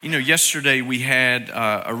You know, yesterday we had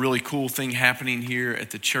a really cool thing happening here at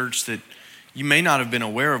the church that you may not have been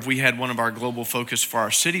aware of. We had one of our global focus for our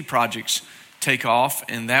city projects take off,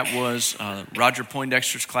 and that was Roger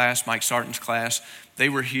Poindexter's class, Mike Sarton's class. They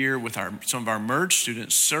were here with some of our merge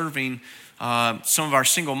students serving some of our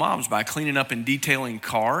single moms by cleaning up and detailing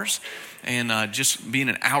cars and just being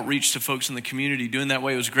an outreach to folks in the community. Doing that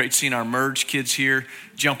way, it was great seeing our merge kids here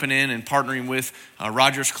jumping in and partnering with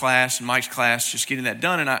Roger's class and Mike's class, just getting that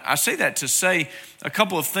done. And I say that to say a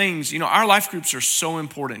couple of things. You know, our life groups are so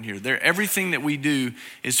important here. Everything that we do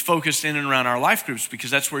is focused in and around our life groups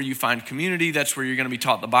because that's where you find community. That's where you're going to be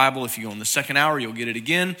taught the Bible. If you go in the second hour, you'll get it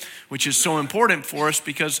again, which is so important for us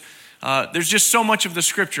because there's just so much of the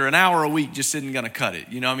scripture. An hour a week just isn't going to cut it.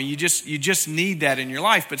 You know, I mean, you just need that in your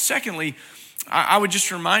life. But secondly, I would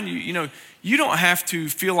just remind you, you know, you don't have to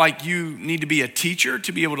feel like you need to be a teacher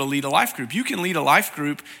to be able to lead a life group. You can lead a life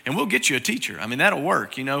group and we'll get you a teacher. I mean, that'll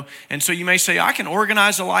work, you know. And so you may say, I can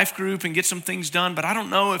organize a life group and get some things done, but I don't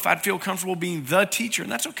know if I'd feel comfortable being the teacher.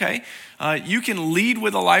 And that's okay. You can lead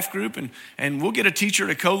with a life group and we'll get a teacher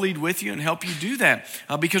to co-lead with you and help you do that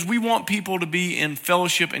because we want people to be in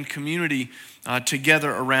fellowship and community together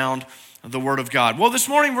around the Word of God. Well, this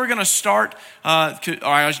morning we're going to start, or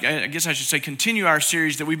I guess I should say continue our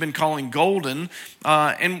series that we've been calling Golden.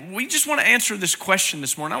 And we just want to answer this question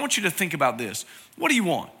this morning. I want you to think about this. What do you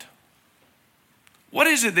want? What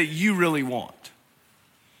is it that you really want?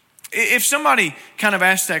 If somebody kind of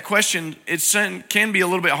asks that question, it can be a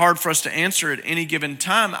little bit hard for us to answer at any given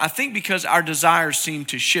time. I think because our desires seem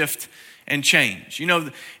to shift and change. You know,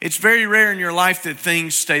 it's very rare in your life that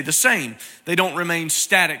things stay the same. They don't remain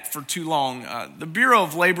static for too long. The Bureau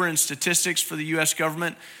of Labor and Statistics for the U.S.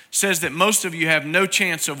 government says that most of you have no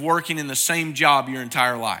chance of working in the same job your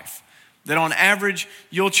entire life. That on average,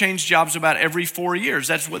 you'll change jobs about every 4 years.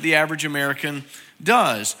 That's what the average American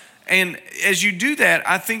does. And as you do that,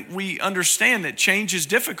 I think we understand that change is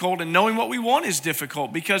difficult and knowing what we want is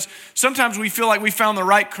difficult because sometimes we feel like we found the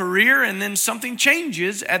right career and then something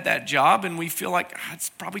changes at that job and we feel like it's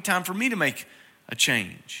probably time for me to make a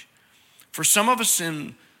change. For some of us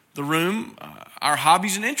in the room, our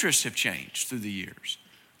hobbies and interests have changed through the years.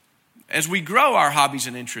 As we grow, our hobbies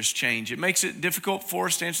and interests change. It makes it difficult for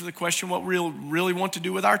us to answer the question what we really want to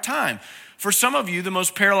do with our time. For some of you, the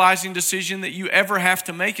most paralyzing decision that you ever have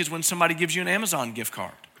to make is when somebody gives you an Amazon gift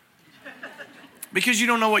card. Because you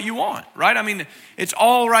don't know what you want, right? I mean, it's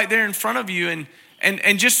all right there in front of you.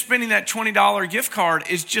 And just spending that $20 gift card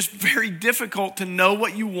is just very difficult to know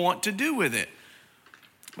what you want to do with it.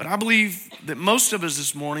 But I believe that most of us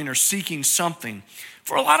this morning are seeking something.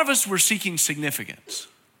 For a lot of us, we're seeking significance.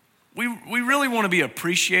 We really want to be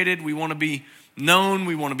appreciated. We want to be known.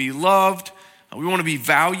 We want to be loved. We want to be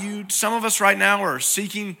valued. Some of us right now are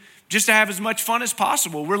seeking just to have as much fun as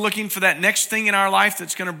possible. We're looking for that next thing in our life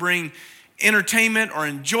that's going to bring entertainment or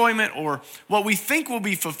enjoyment or what we think will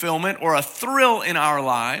be fulfillment or a thrill in our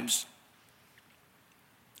lives.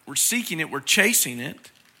 We're seeking it. We're chasing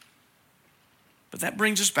it. But that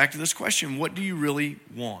brings us back to this question. What do you really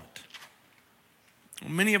want?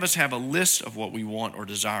 Well, many of us have a list of what we want or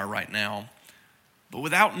desire right now. But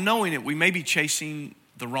without knowing it, we may be chasing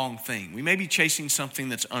the wrong thing. We may be chasing something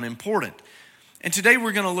that's unimportant. And today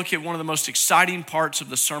we're going to look at one of the most exciting parts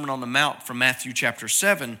of the Sermon on the Mount from Matthew chapter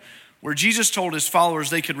 7, where Jesus told his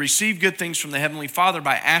followers they could receive good things from the Heavenly Father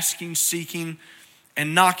by asking, seeking,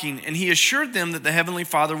 and knocking. And he assured them that the Heavenly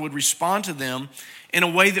Father would respond to them in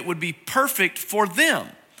a way that would be perfect for them.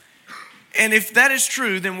 And if that is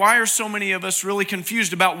true, then why are so many of us really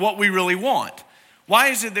confused about what we really want? Why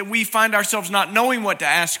is it that we find ourselves not knowing what to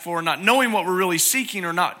ask for, not knowing what we're really seeking,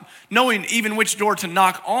 or not knowing even which door to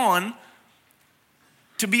knock on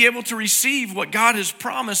to be able to receive what God has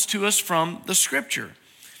promised to us from the Scripture?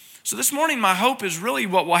 So this morning, my hope is really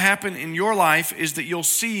what will happen in your life is that you'll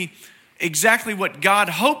see exactly what God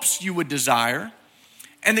hopes you would desire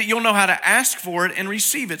and that you'll know how to ask for it and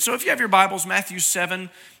receive it. So if you have your Bibles, Matthew 7,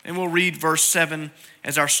 and we'll read verse 7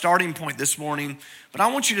 as our starting point this morning. But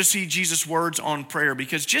I want you to see Jesus' words on prayer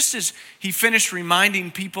because just as he finished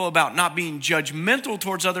reminding people about not being judgmental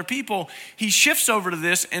towards other people, he shifts over to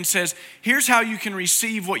this and says, here's how you can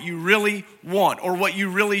receive what you really want or what you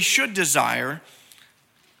really should desire.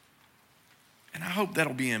 And I hope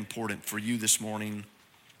that'll be important for you this morning.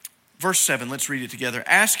 Verse 7, let's read it together.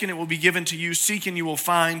 Ask and it will be given to you. Seek and you will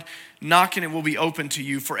find. Knock and it will be open to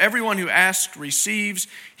you. For everyone who asks receives.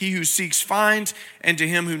 He who seeks finds. And to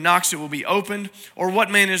him who knocks it will be opened. Or what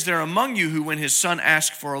man is there among you who when his son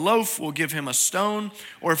asks for a loaf will give him a stone?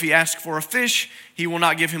 Or if he asks for a fish, he will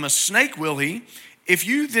not give him a snake, will he? If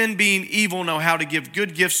you then, being evil, know how to give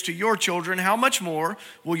good gifts to your children, how much more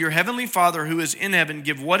will your heavenly Father who is in heaven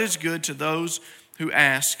give what is good to those who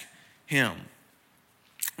ask him?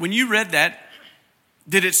 When you read that,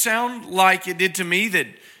 did it sound like it did to me that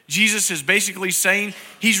Jesus is basically saying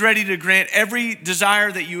he's ready to grant every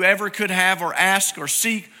desire that you ever could have or ask or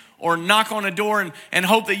seek or knock on a door and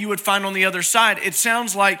hope that you would find on the other side? It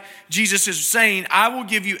sounds like Jesus is saying, I will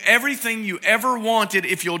give you everything you ever wanted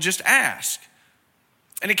if you'll just ask.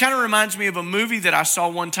 And it kind of reminds me of a movie that I saw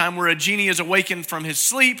one time where a genie is awakened from his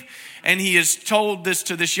sleep and he is told this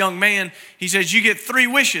to this young man. He says, you get 3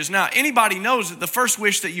 wishes. Now, anybody knows that the first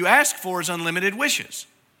wish that you ask for is unlimited wishes,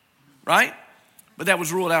 right? But that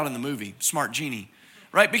was ruled out in the movie, Smart Genie,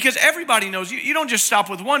 right? Because everybody knows you don't just stop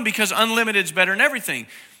with one because unlimited is better than everything.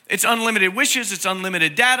 It's unlimited wishes, it's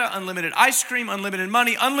unlimited data, unlimited ice cream, unlimited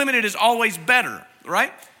money. Unlimited is always better,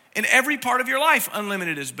 right? In every part of your life,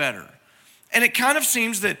 unlimited is better. And it kind of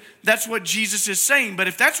seems that that's what Jesus is saying. But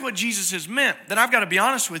if that's what Jesus has meant, then I've got to be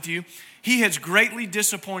honest with you, he has greatly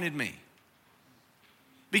disappointed me.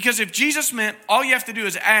 Because if Jesus meant all you have to do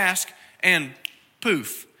is ask and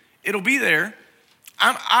poof, it'll be there,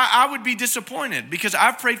 I would be disappointed because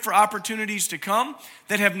I've prayed for opportunities to come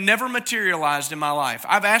that have never materialized in my life.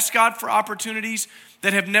 I've asked God for opportunities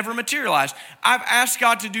that have never materialized. I've asked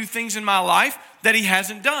God to do things in my life that he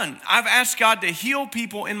hasn't done. I've asked God to heal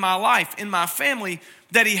people in my life, in my family,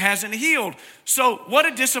 that he hasn't healed. So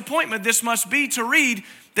what a disappointment this must be to read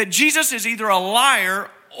that Jesus is either a liar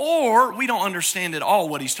or we don't understand at all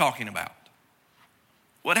what he's talking about.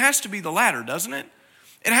 Well, it has to be the latter, doesn't it?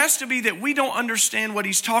 It has to be that we don't understand what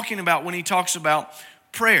he's talking about when he talks about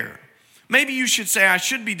prayer. Maybe you should say I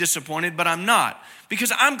should be disappointed, but I'm not.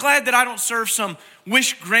 Because I'm glad that I don't serve some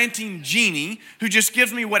wish-granting genie who just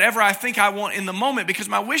gives me whatever I think I want in the moment, because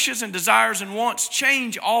my wishes and desires and wants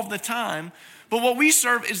change all the time. But what we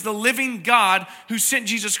serve is the living God who sent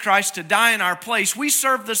Jesus Christ to die in our place. We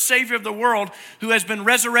serve the Savior of the world who has been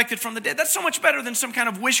resurrected from the dead. That's so much better than some kind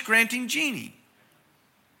of wish-granting genie.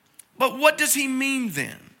 But what does he mean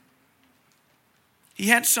then? He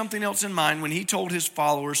had something else in mind when he told his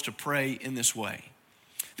followers to pray in this way.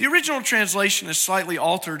 The original translation is slightly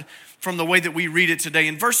altered from the way that we read it today.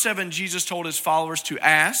 In verse 7, Jesus told his followers to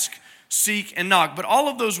ask, seek, and knock. But all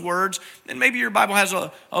of those words, and maybe your Bible has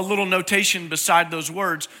a little notation beside those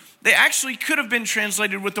words, they actually could have been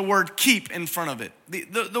translated with the word keep in front of it.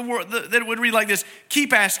 The word that would read like this: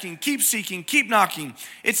 keep asking, keep seeking, keep knocking.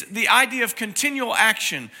 It's the idea of continual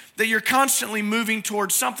action, that you're constantly moving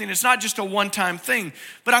towards something. It's not just a one-time thing.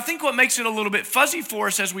 But I think what makes it a little bit fuzzy for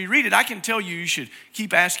us as we read it, I can tell you should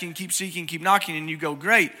keep asking, keep seeking, keep knocking, and you go,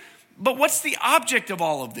 great. But what's the object of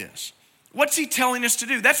all of this? What's he telling us to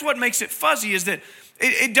do? That's what makes it fuzzy, is that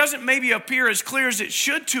it doesn't maybe appear as clear as it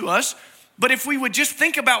should to us. But if we would just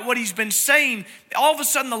think about what he's been saying, all of a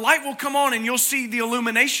sudden the light will come on and you'll see the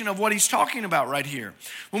illumination of what he's talking about right here.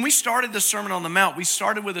 When we started the Sermon on the Mount, we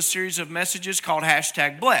started with a series of messages called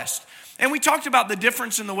 #blessed. And we talked about the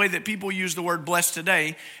difference in the way that people use the word blessed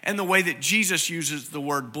today and the way that Jesus uses the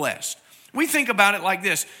word blessed. We think about it like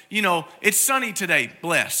this: it's sunny today,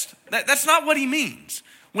 blessed. That's not what he means.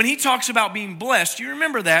 When he talks about being blessed, you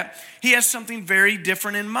remember that, he has something very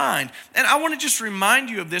different in mind. And I want to just remind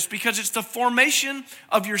you of this because it's the formation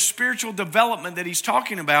of your spiritual development that he's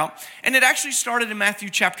talking about. And it actually started in Matthew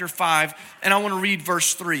chapter 5, and I want to read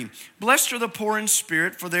verse 3. Blessed are the poor in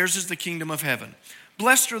spirit, for theirs is the kingdom of heaven.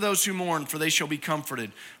 Blessed are those who mourn, for they shall be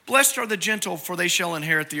comforted. Blessed are the gentle, for they shall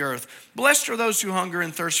inherit the earth. Blessed are those who hunger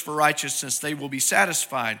and thirst for righteousness, they will be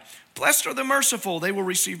satisfied. Blessed are the merciful, they will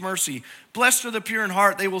receive mercy. Blessed are the pure in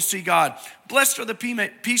heart, they will see God. Blessed are the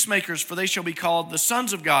peacemakers, for they shall be called the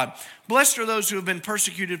sons of God. Blessed are those who have been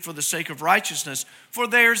persecuted for the sake of righteousness, for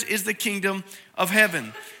theirs is the kingdom of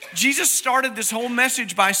heaven. Jesus started this whole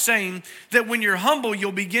message by saying that when you're humble,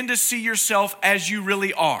 you'll begin to see yourself as you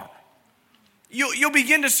really are. You'll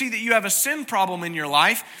begin to see that you have a sin problem in your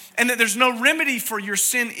life and that there's no remedy for your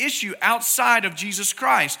sin issue outside of Jesus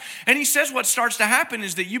Christ. And he says what starts to happen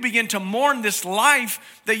is that you begin to mourn this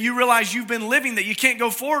life that you realize you've been living that you can't go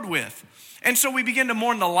forward with. And so we begin to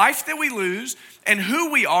mourn the life that we lose and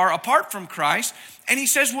who we are apart from Christ. And he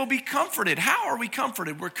says we'll be comforted. How are we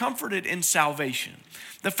comforted? We're comforted in salvation.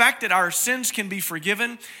 The fact that our sins can be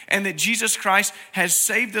forgiven and that Jesus Christ has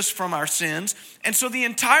saved us from our sins. And so the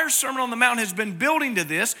entire Sermon on the Mount has been building to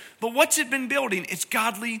this. But what's it been building? It's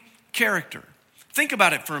godly character. Think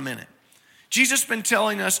about it for a minute. Jesus has been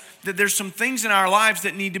telling us that there's some things in our lives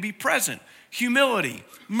that need to be present. humility,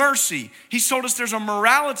 mercy. He's told us there's a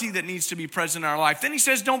morality that needs to be present in our life. Then he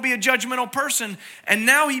says, don't be a judgmental person. And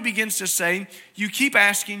now he begins to say, you keep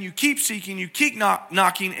asking, you keep seeking, you keep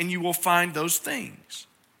knocking, and you will find those things.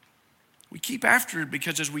 We keep after it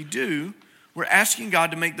because as we do, we're asking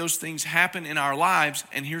God to make those things happen in our lives.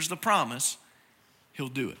 And here's the promise, he'll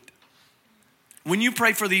do it. When you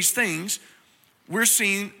pray for these things, we're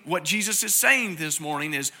seeing what Jesus is saying this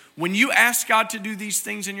morning is when you ask God to do these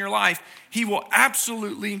things in your life, he will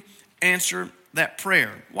absolutely answer that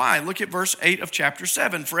prayer. Why? Look at verse 8 of chapter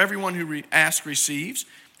 7. For everyone who asks receives,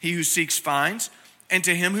 he who seeks finds, and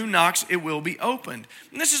to him who knocks it will be opened.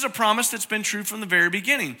 And this is a promise that's been true from the very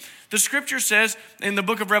beginning. The scripture says in the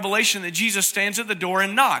book of Revelation that Jesus stands at the door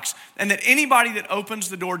and knocks, and that anybody that opens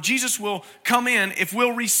the door, Jesus will come in if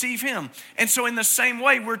we'll receive him. And so in the same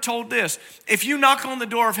way, we're told this, if you knock on the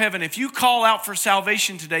door of heaven, if you call out for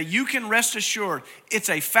salvation today, you can rest assured it's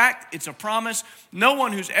a fact, it's a promise. No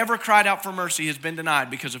one who's ever cried out for mercy has been denied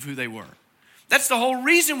because of who they were. That's the whole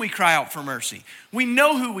reason we cry out for mercy. We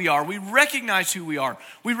know who we are. We recognize who we are.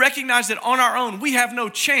 We recognize that on our own, we have no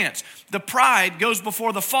chance. The pride goes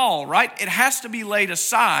before the fall, right? It has to be laid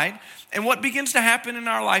aside. And what begins to happen in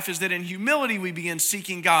our life is that in humility, we begin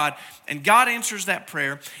seeking God, and God answers that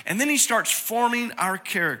prayer, and then he starts forming our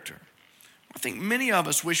character. I think many of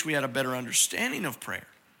us wish we had a better understanding of prayer.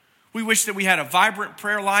 We wish that we had a vibrant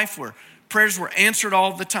prayer life where prayers were answered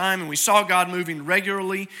all the time and we saw God moving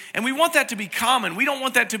regularly. And we want that to be common. We don't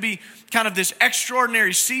want that to be kind of this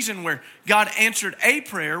extraordinary season where God answered a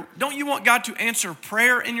prayer. Don't you want God to answer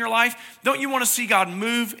prayer in your life? Don't you want to see God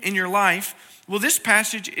move in your life? Well, this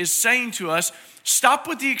passage is saying to us, stop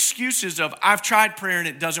with the excuses of I've tried prayer and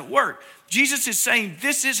it doesn't work. Jesus is saying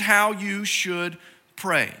this is how you should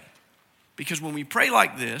pray. Because when we pray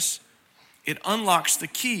like this, it unlocks the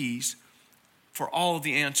keys for all of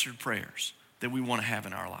the answered prayers that we want to have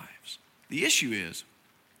in our lives. The issue is,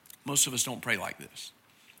 most of us don't pray like this.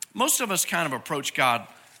 Most of us kind of approach God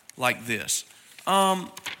like this.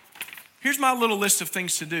 Here's my little list of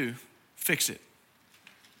things to do. Fix it.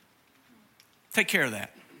 Take care of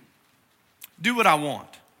that. Do what I want.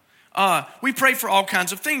 We pray for all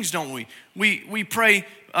kinds of things, don't we? We pray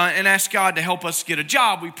and ask God to help us get a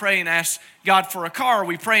job. We pray and ask God for a car.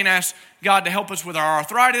 We pray and ask God to help us with our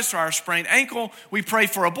arthritis or our sprained ankle. We pray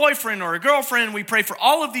for a boyfriend or a girlfriend. We pray for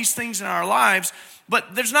all of these things in our lives.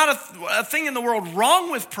 But there's not a thing in the world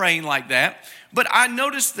wrong with praying like that. But I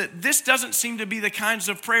noticed that this doesn't seem to be the kinds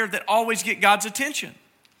of prayer that always get God's attention.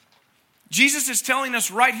 Jesus is telling us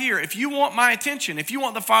right here, if you want my attention, if you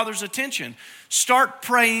want the Father's attention, start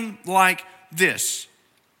praying like this.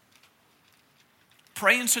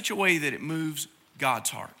 Pray in such a way that it moves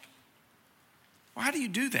God's heart. Well, how do you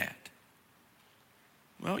do that?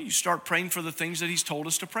 Well, you start praying for the things that he's told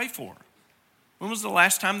us to pray for. When was the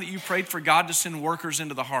last time that you prayed for God to send workers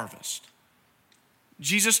into the harvest?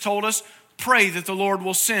 Jesus told us, pray that the Lord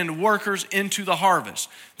will send workers into the harvest.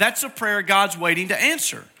 That's a prayer God's waiting to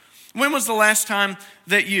answer. When was the last time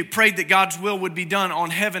that you prayed that God's will would be done on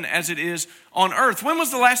heaven as it is on earth? When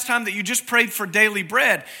was the last time that you just prayed for daily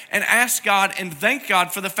bread and asked God and thanked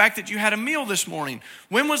God for the fact that you had a meal this morning?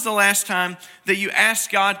 When was the last time that you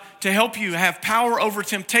asked God to help you have power over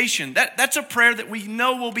temptation? That's a prayer that we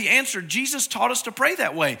know will be answered. Jesus taught us to pray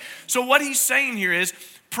that way. So what he's saying here is,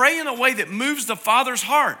 pray in a way that moves the Father's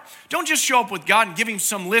heart. Don't just show up with God and give him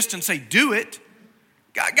some list and say, do it.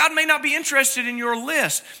 God may not be interested in your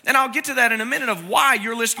list. And I'll get to that in a minute of why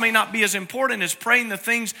your list may not be as important as praying the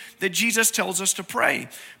things that Jesus tells us to pray.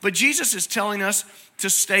 But Jesus is telling us to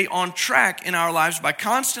stay on track in our lives by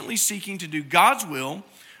constantly seeking to do God's will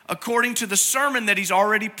according to the sermon that he's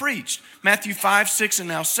already preached. Matthew 5, 6, and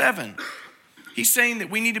now 7. He's saying that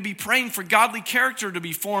we need to be praying for godly character to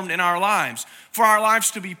be formed in our lives, for our lives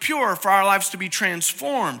to be pure, for our lives to be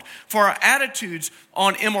transformed, for our attitudes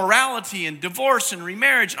on immorality and divorce and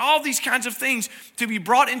remarriage, and all these kinds of things to be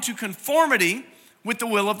brought into conformity with the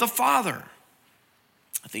will of the Father.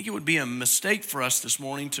 I think it would be a mistake for us this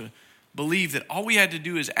morning to believe that all we had to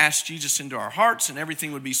do is ask Jesus into our hearts and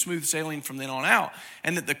everything would be smooth sailing from then on out,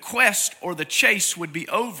 and that the quest or the chase would be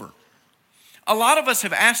over. A lot of us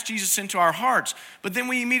have asked Jesus into our hearts, but then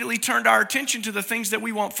we immediately turned our attention to the things that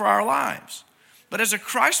we want for our lives. But as a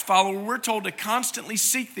Christ follower, we're told to constantly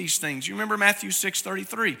seek these things. You remember Matthew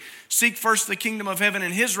 6:33. Seek first the kingdom of heaven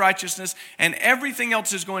and his righteousness, and everything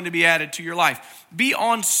else is going to be added to your life. Be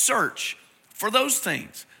on search for those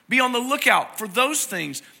things. Be on the lookout for those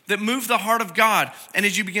things that move the heart of God. And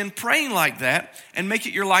as you begin praying like that and make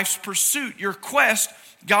it your life's pursuit, your quest,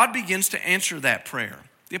 God begins to answer that prayer.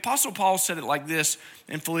 The Apostle Paul said it like this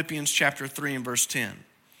in Philippians chapter 3 and verse 10.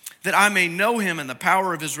 that I may know him and the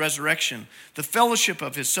power of his resurrection, the fellowship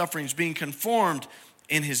of his sufferings, being conformed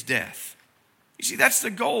in his death. You see, that's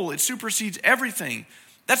the goal. It supersedes everything.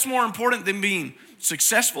 That's more important than being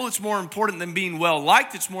successful. It's more important than being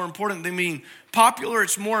well-liked. It's more important than being popular.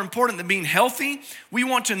 It's more important than being healthy. We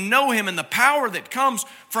want to know him and the power that comes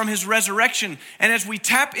from his resurrection. And as we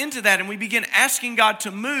tap into that and we begin asking God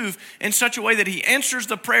to move in such a way that he answers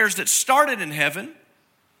the prayers that started in heaven,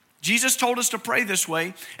 Jesus told us to pray this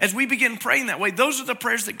way. As we begin praying that way, those are the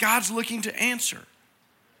prayers that God's looking to answer.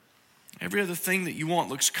 Every other thing that you want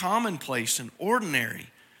looks commonplace and ordinary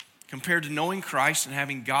compared to knowing Christ and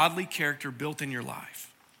having godly character built in your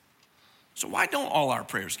life. So why don't all our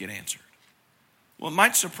prayers get answered? Well, it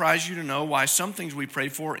might surprise you to know why some things we pray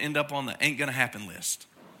for end up on the ain't gonna happen list.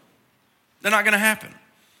 They're not gonna happen.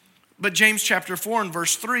 But James chapter 4 and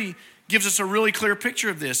verse 3 gives us a really clear picture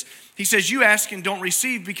of this. He says, you ask and don't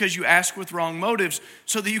receive because you ask with wrong motives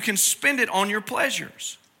so that you can spend it on your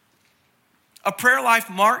pleasures. A prayer life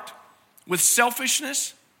marked with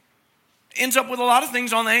selfishness ends up with a lot of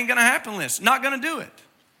things on the ain't gonna happen list. Not gonna do it.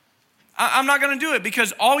 I'm not gonna do it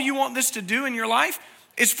because all you want this to do in your life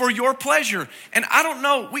is for your pleasure. And I don't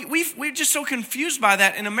know, we're just so confused by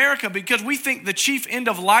that in America because we think the chief end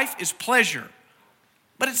of life is pleasure.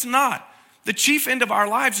 But it's not. The chief end of our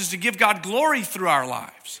lives is to give God glory through our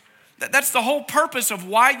lives. That's the whole purpose of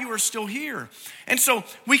why you are still here. And so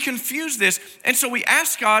we confuse this. And so we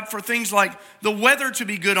ask God for things like the weather to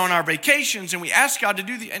be good on our vacations. And we ask God to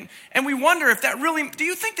do and we wonder if that really, do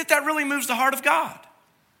you think that really moves the heart of God?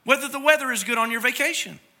 Whether the weather is good on your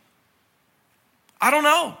vacation? I don't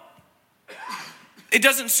know. It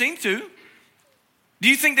doesn't seem to. Do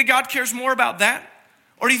you think that God cares more about that?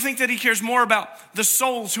 Or do you think that he cares more about the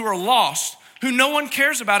souls who are lost, who no one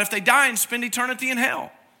cares about if they die and spend eternity in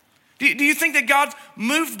hell? Do you think that God's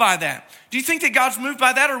moved by that? Do you think that God's moved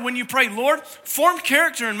by that? Or when you pray, Lord, form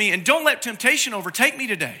character in me and don't let temptation overtake me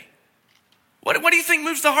today? What do you think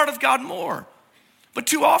moves the heart of God more? But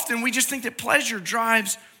too often we just think that pleasure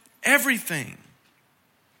drives everything.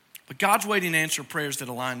 But God's waiting to answer prayers that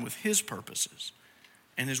align with his purposes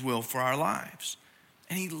and his will for our lives.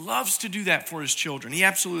 And he loves to do that for his children. He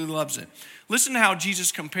absolutely loves it. Listen to how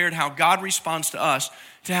Jesus compared how God responds to us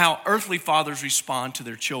to how earthly fathers respond to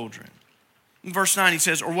their children. In verse 9, he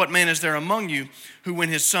says, or what man is there among you who when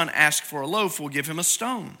his son asks for a loaf will give him a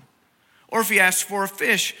stone? Or if he asks for a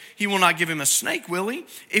fish, he will not give him a snake, will he?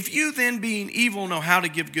 If you then being evil know how to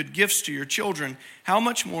give good gifts to your children, how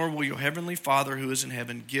much more will your heavenly Father who is in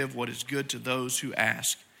heaven give what is good to those who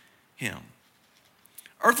ask him?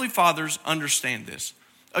 Earthly fathers understand this.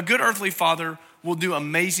 A good earthly father will do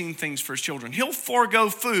amazing things for his children. He'll forego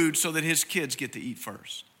food so that his kids get to eat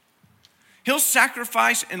first. He'll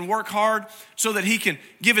sacrifice and work hard so that he can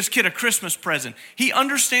give his kid a Christmas present. He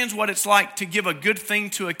understands what it's like to give a good thing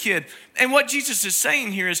to a kid. And what Jesus is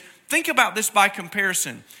saying here is, think about this by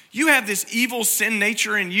comparison. You have this evil sin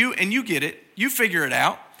nature in you and you get it. You figure it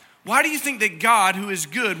out. Why do you think that God, who is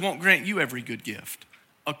good, won't grant you every good gift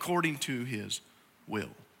according to his will?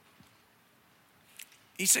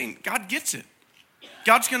 He's saying God gets it.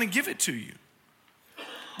 God's going to give it to you.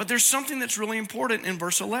 But there's something that's really important in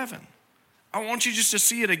verse 11. I want you just to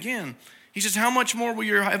see it again. He says, how much more will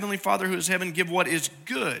your heavenly Father who is in heaven give what is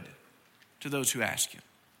good to those who ask him?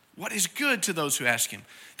 What is good to those who ask him?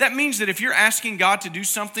 That means that if you're asking God to do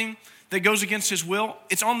something that goes against his will,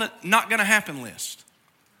 it's on the not going to happen list.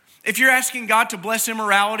 If you're asking God to bless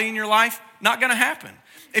immorality in your life, not going to happen.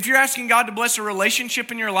 If you're asking God to bless a relationship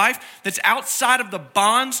in your life that's outside of the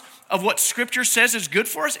bonds of what Scripture says is good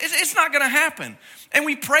for us, it's not going to happen. And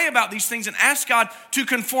we pray about these things and ask God to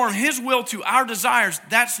conform his will to our desires.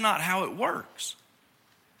 That's not how it works.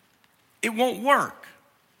 It won't work.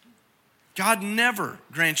 God never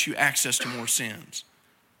grants you access to more sins.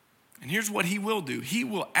 And here's what he will do. He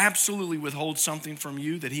will absolutely withhold something from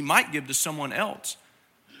you that he might give to someone else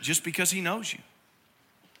just because he knows you.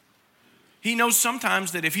 He knows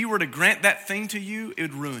sometimes that if he were to grant that thing to you, it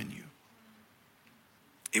would ruin you.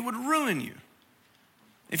 It would ruin you.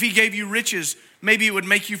 If he gave you riches, maybe it would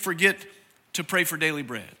make you forget to pray for daily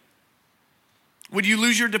bread. Would you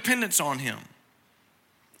lose your dependence on him?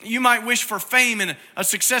 You might wish for fame and a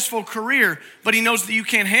successful career, but he knows that you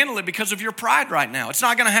can't handle it because of your pride right now. It's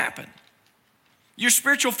not going to happen. Your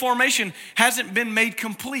spiritual formation hasn't been made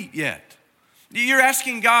complete yet. You're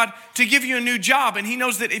asking God to give you a new job, and he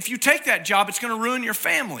knows that if you take that job, it's going to ruin your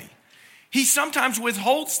family. He sometimes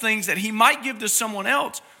withholds things that he might give to someone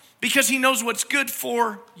else because he knows what's good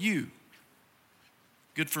for you,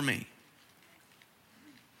 good for me.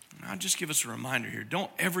 And I'll just give us a reminder here.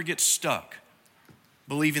 Don't ever get stuck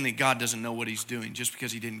believing that God doesn't know what he's doing just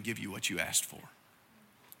because he didn't give you what you asked for.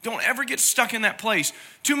 Don't ever get stuck in that place.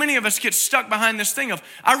 Too many of us get stuck behind this thing of,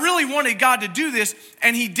 I really wanted God to do this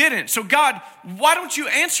and he didn't. So God, why don't you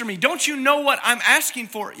answer me? Don't you know what I'm asking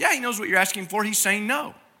for? Yeah, he knows what you're asking for. He's saying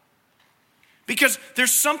no. Because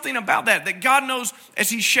there's something about that God knows as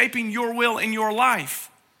he's shaping your will in your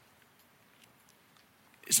life.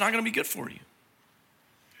 It's not going to be good for you.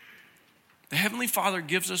 The Heavenly Father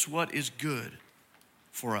gives us what is good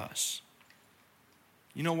for us.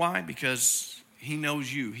 You know why? Because he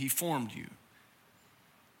knows you. He formed you.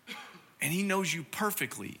 And he knows you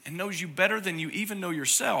perfectly and knows you better than you even know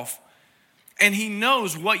yourself. And he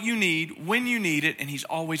knows what you need, when you need it, and he's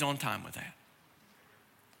always on time with that.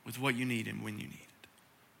 With what you need and when you need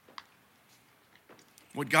it.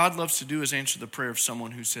 What God loves to do is answer the prayer of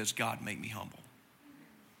someone who says, God, make me humble.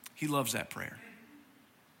 He loves that prayer.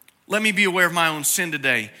 Let me be aware of my own sin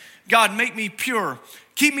today. God, make me pure.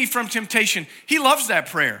 Keep me from temptation. He loves that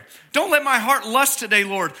prayer. Don't let my heart lust today,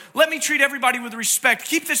 Lord. Let me treat everybody with respect.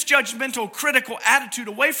 Keep this judgmental, critical attitude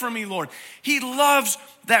away from me, Lord. He loves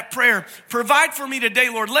that prayer. Provide for me today,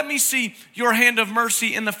 Lord. Let me see your hand of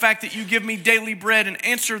mercy in the fact that you give me daily bread and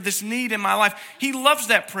answer this need in my life. He loves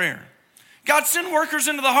that prayer. God, send workers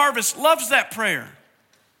into the harvest. Loves that prayer.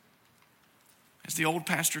 As the old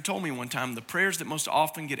pastor told me one time, the prayers that most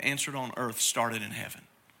often get answered on earth started in heaven.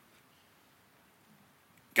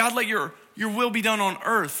 God, let your will be done on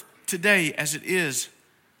earth today as it is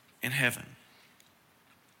in heaven.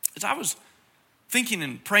 As I was thinking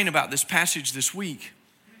and praying about this passage this week,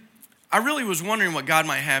 I really was wondering what God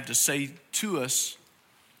might have to say to us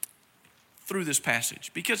through this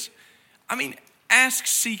passage. Because, ask,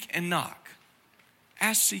 seek, and knock.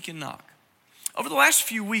 Ask, seek, and knock. Over the last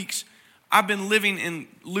few weeks, I've been living in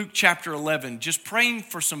Luke chapter 11, just praying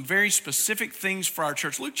for some very specific things for our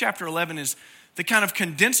church. Luke chapter 11 is the kind of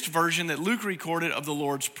condensed version that Luke recorded of the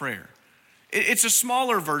Lord's Prayer. It's a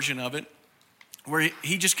smaller version of it where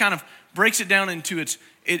he just kind of breaks it down into its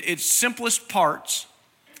simplest parts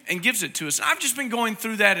and gives it to us. I've just been going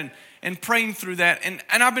through that and praying through that. And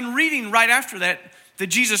I've been reading right after that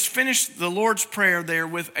Jesus finished the Lord's Prayer there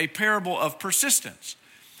with a parable of persistence.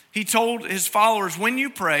 He told his followers, when you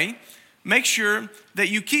pray, make sure that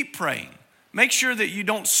you keep praying. Make sure that you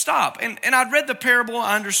don't stop. And I'd read the parable,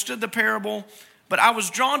 I understood the parable, but I was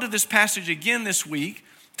drawn to this passage again this week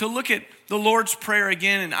to look at the Lord's Prayer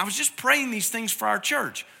again. And I was just praying these things for our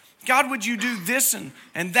church. God, would you do this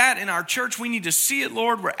and that in our church? We need to see it,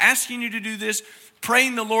 Lord. We're asking you to do this.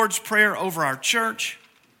 Praying the Lord's Prayer over our church.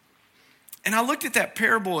 And I looked at that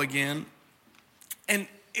parable again. And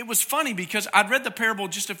it was funny because I'd read the parable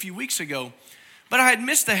just a few weeks ago. But I had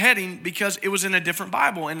missed the heading because it was in a different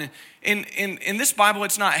Bible. And in this Bible,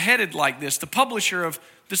 it's not headed like this. The publisher of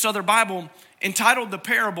this other Bible entitled the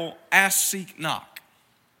parable, Ask, Seek, Knock.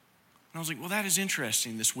 And I was like, well, that is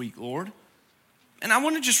interesting this week, Lord. And I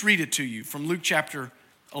want to just read it to you from Luke chapter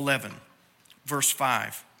 11, verse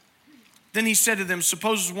 5. Then he said to them,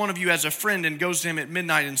 suppose one of you has a friend and goes to him at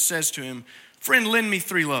midnight and says to him, friend, lend me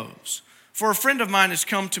 3 loaves. For a friend of mine has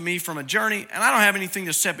come to me from a journey, and I don't have anything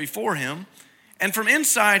to set before him. And from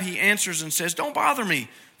inside he answers and says, don't bother me.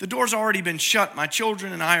 The door's already been shut. My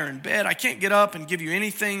children and I are in bed. I can't get up and give you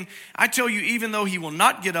anything. I tell you, even though he will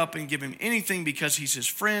not get up and give him anything because he's his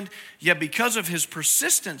friend, yet because of his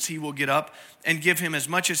persistence he will get up and give him as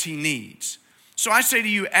much as he needs. So I say to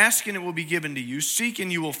you, ask and it will be given to you. Seek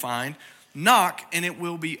and you will find. Knock and it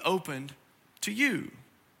will be opened to you.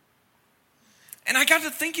 And I got to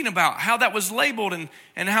thinking about how that was labeled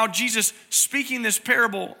and how Jesus speaking this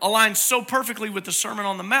parable aligns so perfectly with the Sermon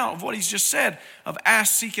on the Mount of what he's just said of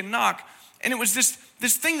ask, seek, and knock. And it was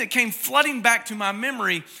this thing that came flooding back to my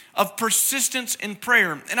memory of persistence in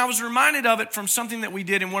prayer. And I was reminded of it from something that we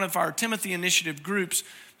did in one of our Timothy Initiative groups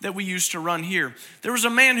that we used to run here. There was a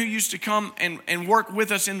man who used to come and work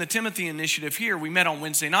with us in the Timothy Initiative here. We met on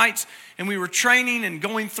Wednesday nights, and we were training and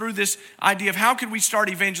going through this idea of how could we start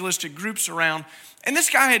evangelistic groups around. And this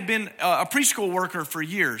guy had been a preschool worker for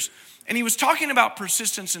years. And he was talking about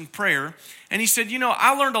persistence in prayer. And he said,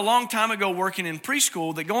 I learned a long time ago working in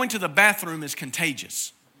preschool that going to the bathroom is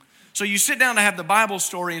contagious. So you sit down to have the Bible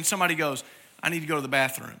story and somebody goes, I need to go to the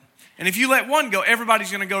bathroom. And if you let one go, everybody's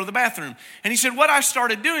going to go to the bathroom. And he said, what I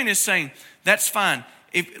started doing is saying, that's fine.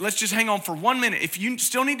 Let's just hang on for 1 minute. If you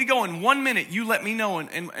still need to go in 1 minute, you let me know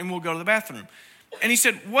and we'll go to the bathroom. And he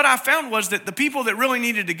said, what I found was that the people that really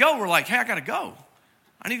needed to go were like, hey, I got to go.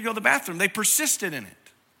 I need to go to the bathroom. They persisted in it.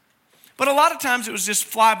 But a lot of times it was this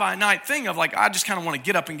fly-by-night thing of like, I just kind of want to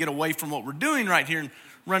get up and get away from what we're doing right here and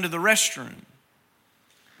run to the restroom.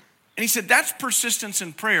 And he said, that's persistence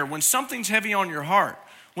in prayer. When something's heavy on your heart,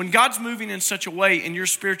 when God's moving in such a way in your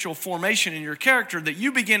spiritual formation, in your character, that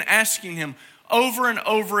you begin asking him over and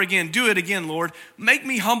over again, do it again, Lord. Make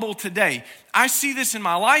me humble today. I see this in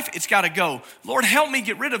my life. It's got to go. Lord, help me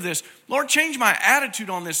get rid of this. Lord, change my attitude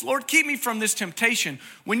on this. Lord, keep me from this temptation.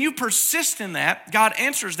 When you persist in that, God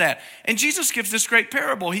answers that. And Jesus gives this great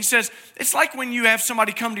parable. He says, it's like when you have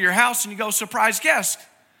somebody come to your house and you go, surprise guest.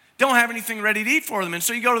 Don't have anything ready to eat for them. And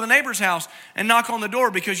so you go to the neighbor's house and knock on the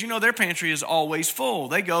door because you know their pantry is always full.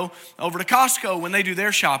 They go over to Costco when they do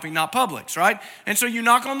their shopping, not Publix, right? And so you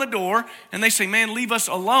knock on the door and they say, man, leave us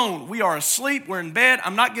alone. We are asleep. We're in bed.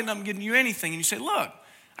 I'm not getting up and getting you anything. And you say, look,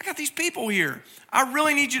 I got these people here. I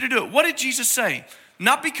really need you to do it. What did Jesus say?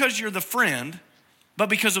 Not because you're the friend, but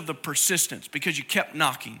because of the persistence, because you kept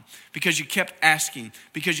knocking, because you kept asking,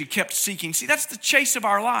 because you kept seeking. See, that's the chase of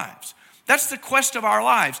our lives. That's the quest of our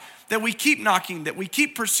lives, that we keep knocking, that we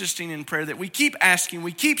keep persisting in prayer, that we keep asking,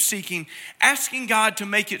 we keep seeking, asking God to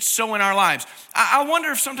make it so in our lives. I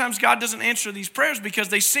wonder if sometimes God doesn't answer these prayers because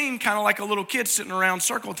they seem kind of like a little kid sitting around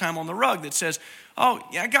circle time on the rug that says, oh,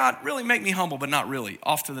 yeah, God, really make me humble, but not really.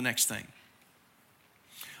 Off to the next thing.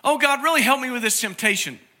 Oh, God, really help me with this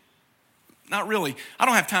temptation. Not really. I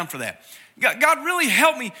don't have time for that. God, really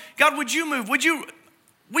help me. God, would you move?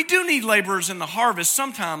 We do need laborers in the harvest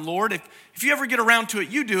sometime, Lord. If you ever get around to it,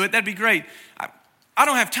 you do it. That'd be great. I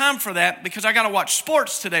don't have time for that because I got to watch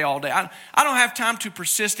sports today all day. I don't have time to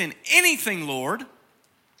persist in anything, Lord,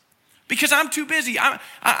 because I'm too busy.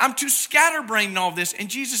 I'm too scatterbrained in all this. And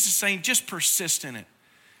Jesus is saying, just persist in it.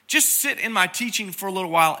 Just sit in my teaching for a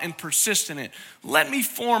little while and persist in it. Let me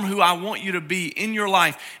form who I want you to be in your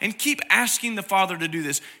life and keep asking the Father to do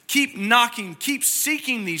this. Keep knocking, keep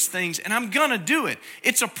seeking these things, and I'm going to do it.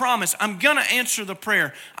 It's a promise. I'm going to answer the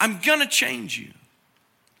prayer. I'm going to change you.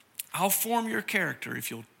 I'll form your character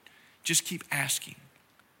if you'll just keep asking,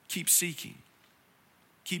 keep seeking,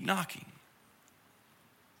 keep knocking.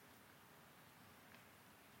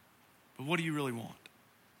 But what do you really want?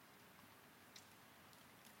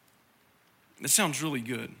 It sounds really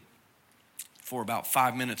good for about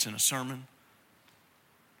 5 minutes in a sermon.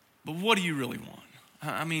 But what do you really want?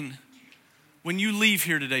 I mean, when you leave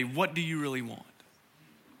here today, what do you really want?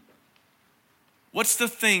 What's the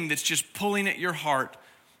thing that's just pulling at your heart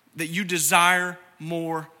that you desire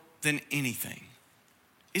more than anything?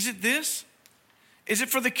 Is it this? Is it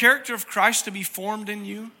for the character of Christ to be formed in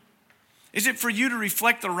you? Is it for you to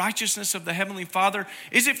reflect the righteousness of the Heavenly Father?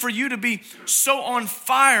 Is it for you to be so on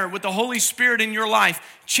fire with the Holy Spirit in your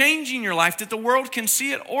life, changing your life that the world can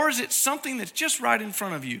see it? Or is it something that's just right in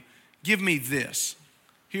front of you? Give me this.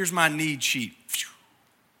 Here's my need sheet.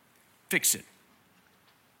 Fix it.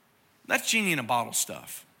 That's genie in a bottle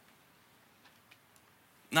stuff,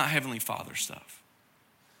 not Heavenly Father stuff.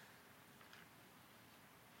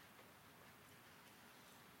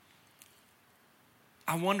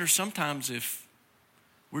 I wonder sometimes if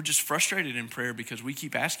we're just frustrated in prayer because we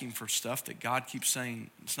keep asking for stuff that God keeps saying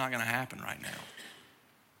it's not going to happen right now.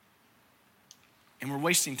 And we're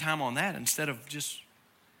wasting time on that instead of just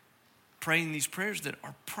praying these prayers that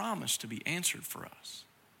are promised to be answered for us.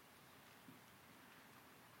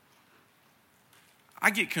 I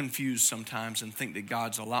get confused sometimes and think that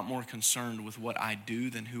God's a lot more concerned with what I do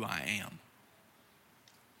than who I am.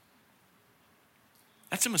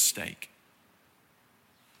 That's a mistake.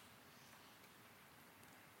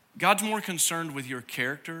 God's more concerned with your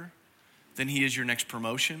character than he is your next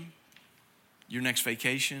promotion, your next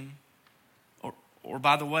vacation, or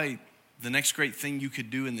by the way, the next great thing you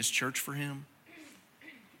could do in this church for him.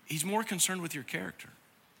 He's more concerned with your character.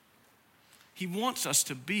 He wants us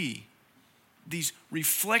to be these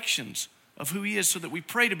reflections of who he is so that we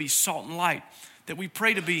pray to be salt and light, that we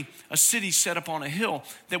pray to be a city set up on a hill,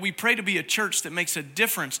 that we pray to be a church that makes a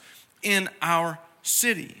difference in our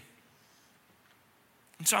city.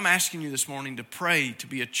 And so I'm asking you this morning to pray to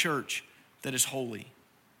be a church that is holy,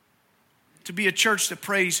 to be a church that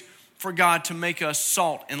prays for God to make us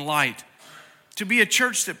salt and light, to be a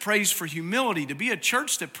church that prays for humility, to be a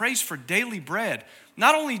church that prays for daily bread,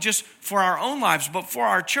 not only just for our own lives, but for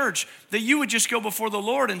our church, that you would just go before the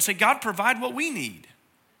Lord and say, God, provide what we need.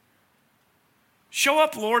 Show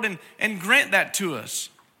up, Lord, and grant that to us.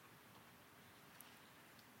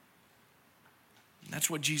 That's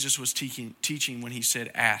what Jesus was teaching when he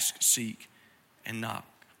said, ask, seek, and knock.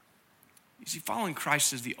 You see, following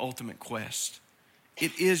Christ is the ultimate quest.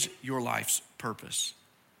 It is your life's purpose.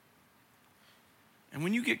 And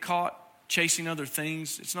when you get caught chasing other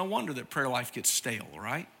things, it's no wonder that prayer life gets stale,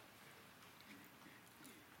 right?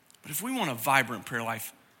 But if we want a vibrant prayer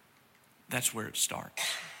life, that's where it starts.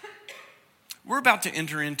 We're about to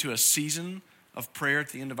enter into a season of prayer at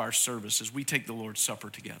the end of our service as we take the Lord's Supper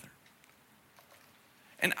together.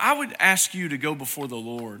 And I would ask you to go before the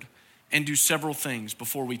Lord and do several things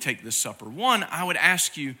before we take this supper. One, I would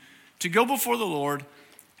ask you to go before the Lord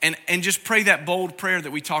and just pray that bold prayer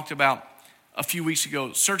that we talked about a few weeks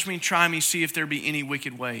ago. Search me, try me, see if there be any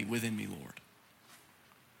wicked way within me, Lord.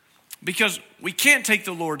 Because we can't take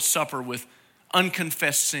the Lord's Supper with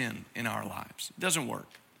unconfessed sin in our lives. It doesn't work.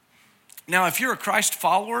 Now, if you're a Christ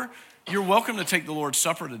follower, you're welcome to take the Lord's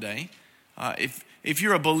Supper today. If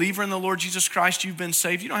you're a believer in the Lord Jesus Christ, you've been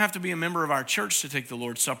saved, you don't have to be a member of our church to take the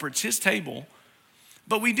Lord's Supper. It's his table.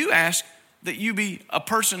 But we do ask that you be a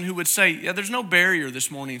person who would say, yeah, there's no barrier this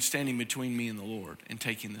morning standing between me and the Lord in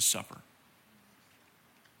taking this supper.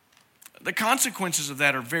 The consequences of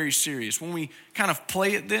that are very serious. When we kind of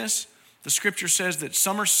play at this, the scripture says that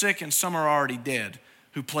some are sick and some are already dead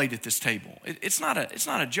who played at this table. It's not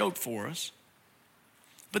a joke for us.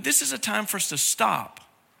 But this is a time for us to stop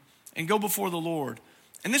and go before the Lord.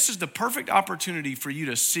 And this is the perfect opportunity for you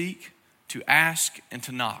to seek, to ask, and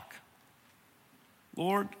to knock.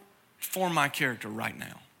 Lord, form my character right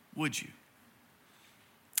now, would you?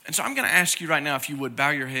 And so I'm going to ask you right now, if you would, bow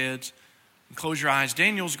your heads and close your eyes.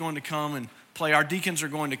 Daniel's going to come and play. Our deacons are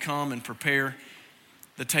going to come and prepare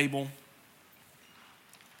the table.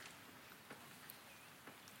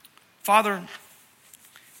 Father,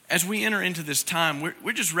 as we enter into this time,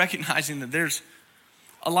 we're just recognizing that there's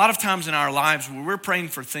a lot of times in our lives where we're praying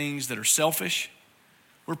for things that are selfish.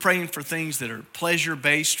 We're praying for things that are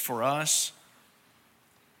pleasure-based for us.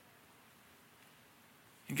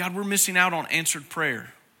 And God, we're missing out on answered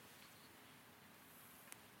prayer.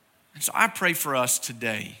 And so I pray for us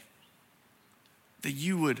today that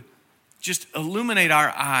you would just illuminate our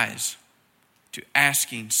eyes to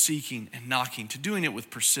asking, seeking, and knocking, to doing it with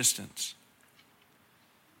persistence,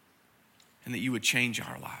 and that you would change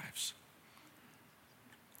our lives.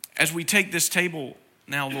 As we take this table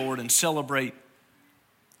now, Lord, and celebrate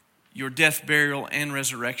your death, burial, and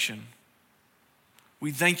resurrection,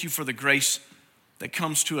 we thank you for the grace that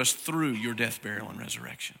comes to us through your death, burial, and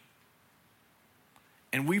resurrection.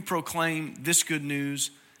 And we proclaim this good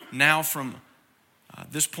news now from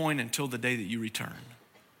this point until the day that you return.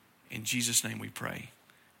 In Jesus' name we pray.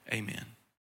 Amen.